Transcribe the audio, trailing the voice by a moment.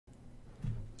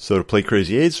So to play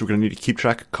Crazy 8s, we're going to need to keep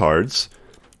track of cards.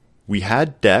 We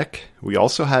had deck. We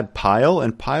also had pile,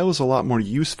 and pile is a lot more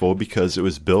useful because it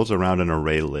was built around an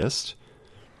array list.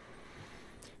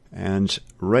 And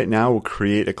right now we'll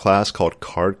create a class called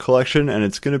CardCollection, and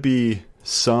it's going to be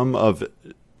some of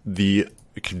the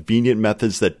convenient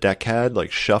methods that deck had,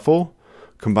 like shuffle,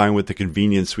 combined with the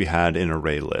convenience we had in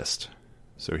array list.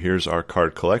 So here's our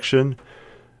CardCollection.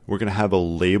 We're going to have a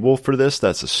label for this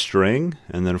that's a string,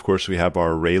 and then of course we have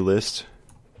our array list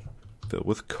filled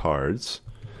with cards.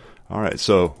 Alright,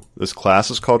 so this class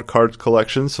is called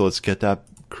CardCollection, so let's get that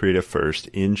created first.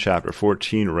 In chapter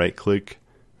 14, right click,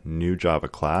 new Java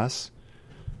class.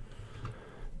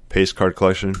 Paste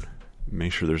CardCollection,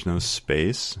 make sure there's no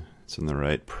space. It's in the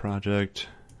right project.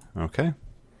 Okay.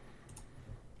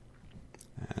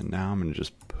 And now I'm going to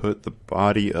just put the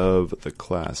body of the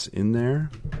class in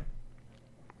there.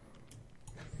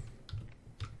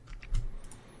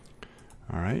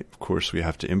 Alright, of course we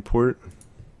have to import.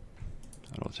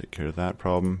 That'll take care of that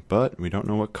problem, but we don't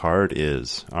know what card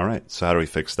is. Alright, so how do we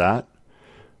fix that?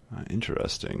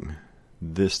 Interesting.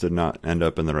 This did not end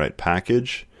up in the right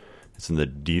package. It's in the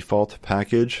default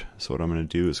package. So what I'm going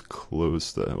to do is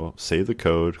save the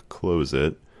code, close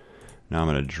it. Now I'm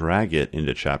going to drag it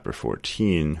into chapter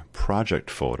 14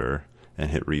 project folder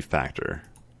and hit refactor.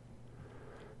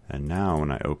 And now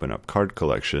when I open up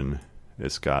CardCollection,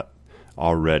 it's got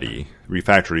already,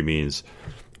 refactoring means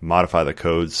modify the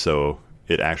code so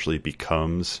it actually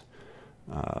becomes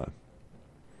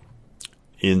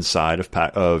inside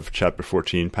of chapter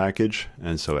 14 package,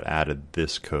 and so it added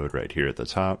this code right here at the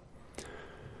top.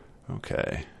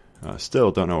 Okay, still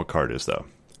don't know what card is though.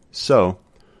 So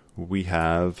we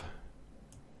have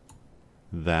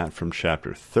that from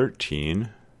chapter 13.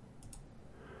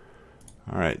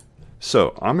 Alright,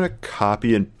 so I'm going to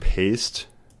copy and paste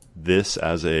this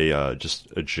as a just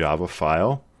a Java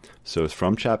file. So it's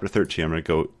from chapter 13. I'm going to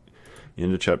go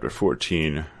into chapter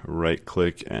 14, right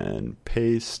click and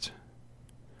paste.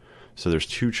 So there's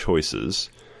two choices.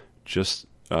 Just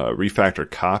refactor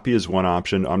copy is one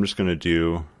option. I'm just going to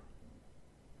do,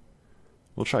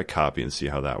 we'll try copy and see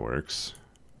how that works.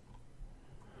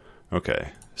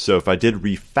 Okay, so if I did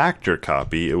refactor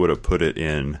copy, it would have put it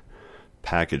in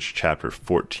package chapter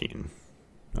 14.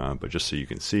 But just so you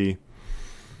can see,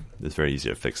 it's very easy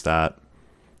to fix that.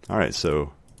 Alright,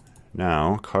 so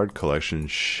now CardCollection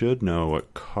should know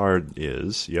what card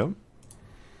is. Yep.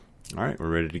 Alright, we're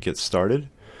ready to get started.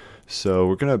 So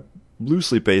we're going to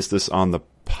loosely base this on the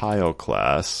pile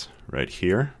class right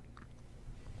here.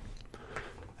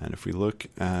 And if we look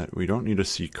at, we don't need to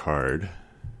see card.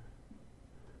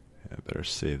 I better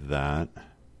save that.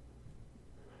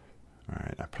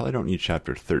 Alright, I probably don't need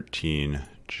chapter 13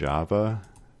 Java.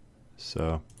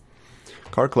 So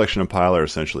CardCollection and pile are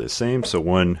essentially the same. So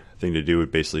one thing to do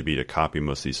would basically be to copy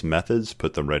most of these methods,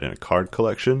 put them right in a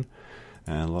CardCollection.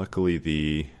 And luckily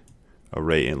the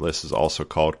array int list is also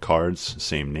called cards,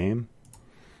 same name.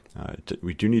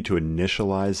 We do need to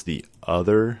initialize the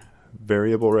other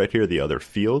variable right here, the other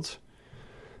field,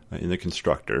 in the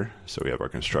constructor. So we have our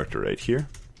constructor right here.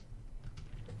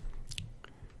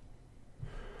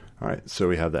 Alright, so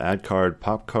we have the add card,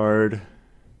 pop card.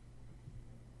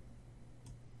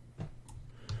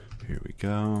 Here we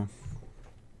go.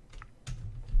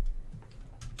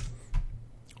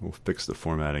 We'll fix the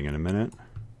formatting in a minute.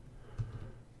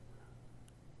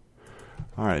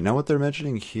 Alright, now what they're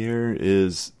mentioning here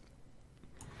is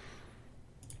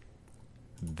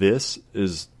this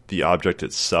is the object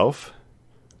itself.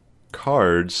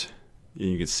 Cards, and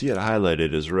you can see it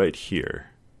highlighted, is right here.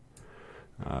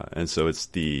 And so it's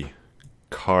the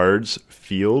cards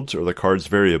field or the cards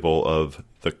variable of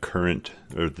the current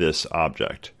or this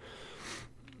object,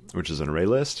 which is an array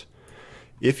list.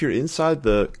 If you're inside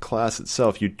the class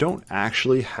itself, you don't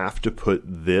actually have to put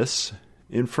this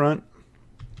in front.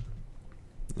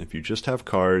 If you just have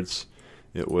cards,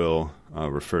 it will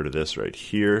refer to this right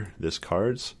here, this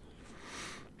cards.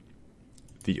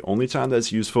 The only time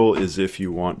that's useful is if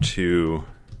you want to,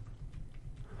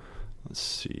 let's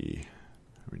see,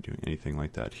 are we doing anything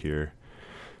like that here?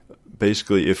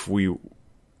 Basically, if we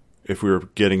were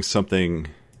getting something,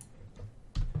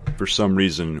 for some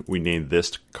reason we named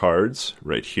this cards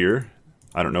right here.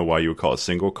 I don't know why you would call it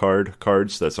single card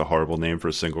cards. That's a horrible name for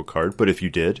a single card, but if you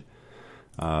did,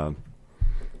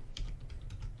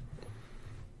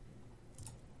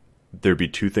 there'd be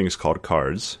two things called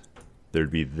cards.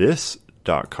 There'd be this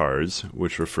dot cards,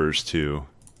 which refers to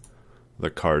the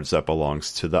cards that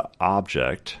belongs to the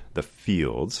object, the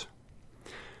fields.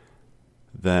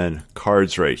 Then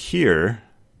cards right here,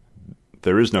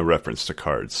 there is no reference to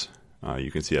cards.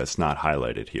 You can see that's not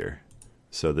highlighted here.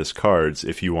 So this cards,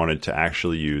 if you wanted to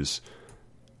actually use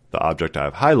the object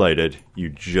I've highlighted, you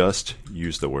just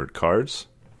use the word cards,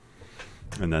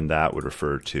 and then that would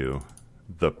refer to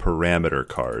the parameter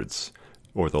cards,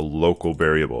 or the local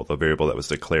variable, the variable that was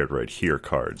declared right here,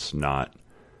 cards, not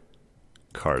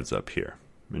cards up here.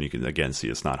 And you can again see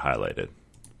it's not highlighted.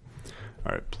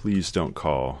 All right, please don't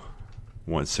call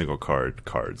one single card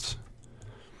cards.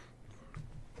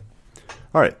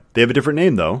 All right, they have a different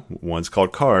name though. One's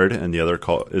called card and the other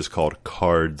is called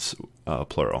cards,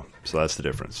 plural. So that's the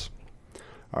difference.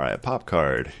 All right, pop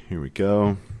card. Here we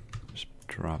go. Just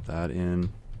drop that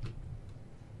in.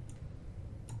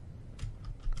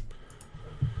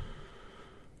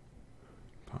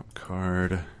 Pop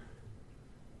card.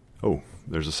 Oh,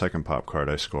 there's a second pop card.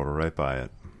 I scrolled right by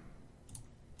it.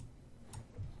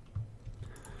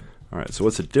 All right, so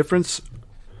what's the difference?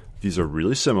 These are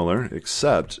really similar,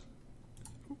 except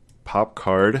pop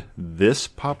card, this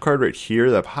pop card right here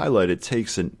that I've highlighted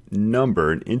takes a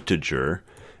number, an integer,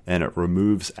 and it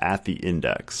removes at the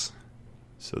index.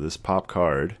 So this pop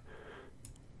card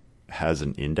has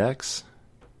an index,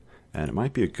 and it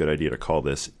might be a good idea to call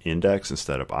this index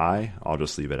instead of I. I'll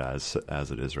just leave it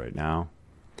as it is right now.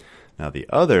 Now the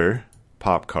other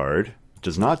pop card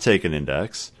does not take an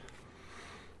index,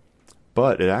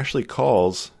 but it actually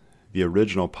calls the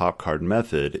original pop card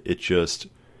method. It just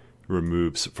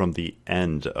removes from the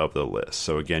end of the list.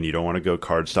 So again, you don't want to go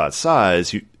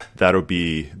cards.size. That'll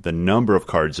be the number of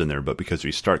cards in there, but because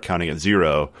we start counting at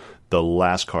 0, the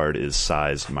last card is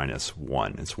size minus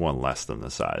 1. It's 1 less than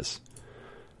the size.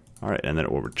 All right, and then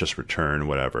it will just return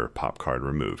whatever pop card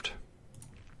removed.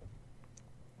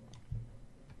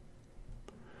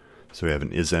 So we have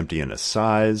an isEmpty and a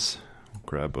size.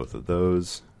 Grab both of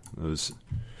those. Those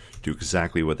do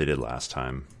exactly what they did last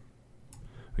time.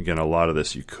 Again, a lot of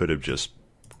this you could have just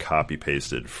copy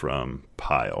pasted from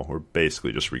pile. We're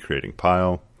basically just recreating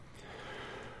pile.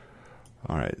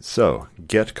 All right, so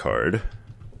get card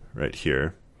right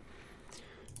here.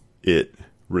 It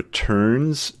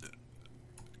returns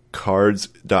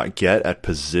cards.get at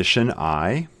position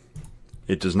I.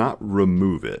 It does not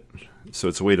remove it. So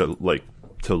it's a way to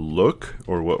look,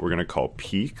 or what we're going to call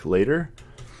peek later,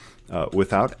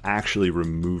 without actually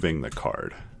removing the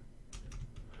card.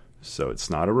 So it's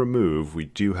not a remove. We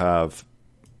do have,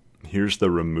 here's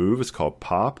the remove. It's called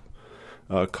pop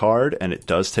card, and it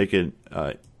does take an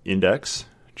index,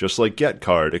 just like get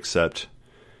card, except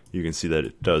you can see that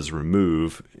it does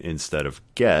remove instead of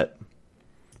get.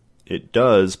 It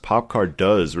does, pop card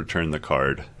does return the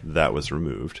card that was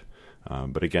removed.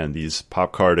 But again, these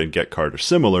pop card and get card are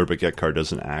similar, but get card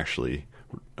doesn't actually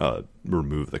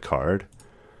remove the card.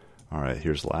 All right,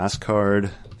 here's last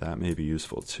card. That may be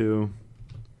useful too.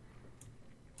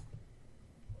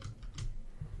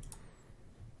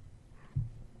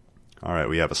 All right,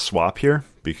 we have a swap here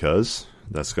because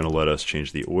that's going to let us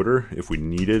change the order. If we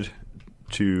needed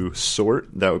to sort,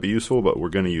 that would be useful, but we're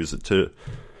going to use it to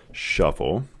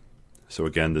shuffle. So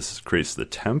again, this creates the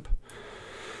temp,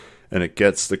 and it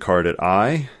gets the card at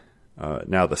I.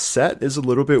 Now the set is a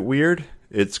little bit weird.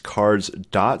 It's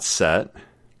cards.set.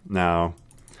 Now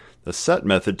the set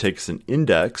method takes an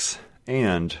index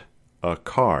and a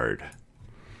card.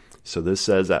 So this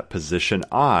says at position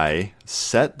I,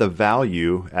 set the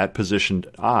value at position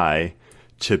I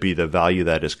to be the value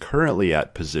that is currently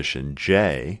at position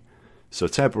J. So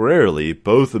temporarily,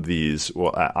 both of these,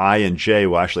 well, I and J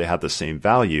will actually have the same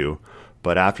value,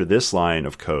 but after this line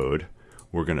of code,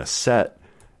 we're going to set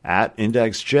at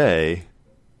index J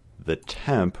the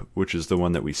temp, which is the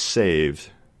one that we saved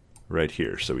right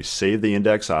here. So we saved the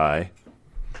index I,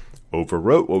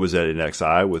 overwrote what was at index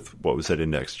I with what was at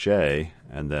index J,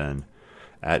 and then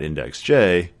at index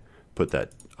J, put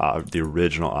that the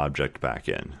original object back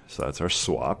in. So that's our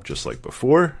swap, just like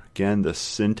before. Again, the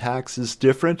syntax is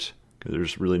different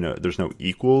because there's no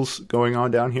equals going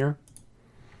on down here.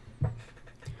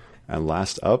 And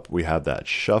last up, we have that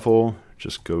shuffle.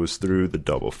 Just goes through the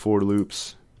double for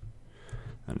loops,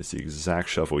 and it's the exact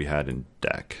shuffle we had in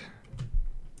deck.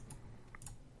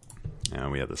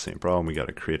 And we have the same problem. We got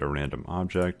to create a random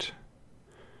object.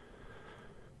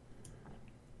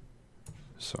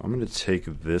 So I'm going to take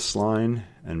this line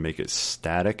and make it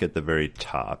static at the very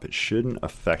top. It shouldn't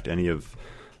affect any of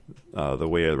the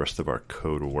way the rest of our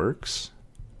code works.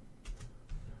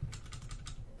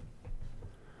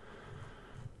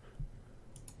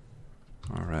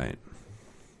 All right.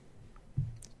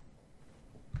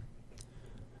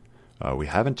 We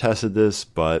haven't tested this,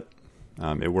 but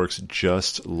it works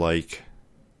just like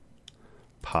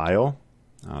pile.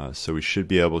 So we should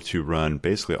be able to run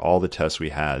basically all the tests we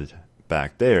had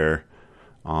back there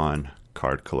on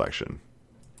CardCollection.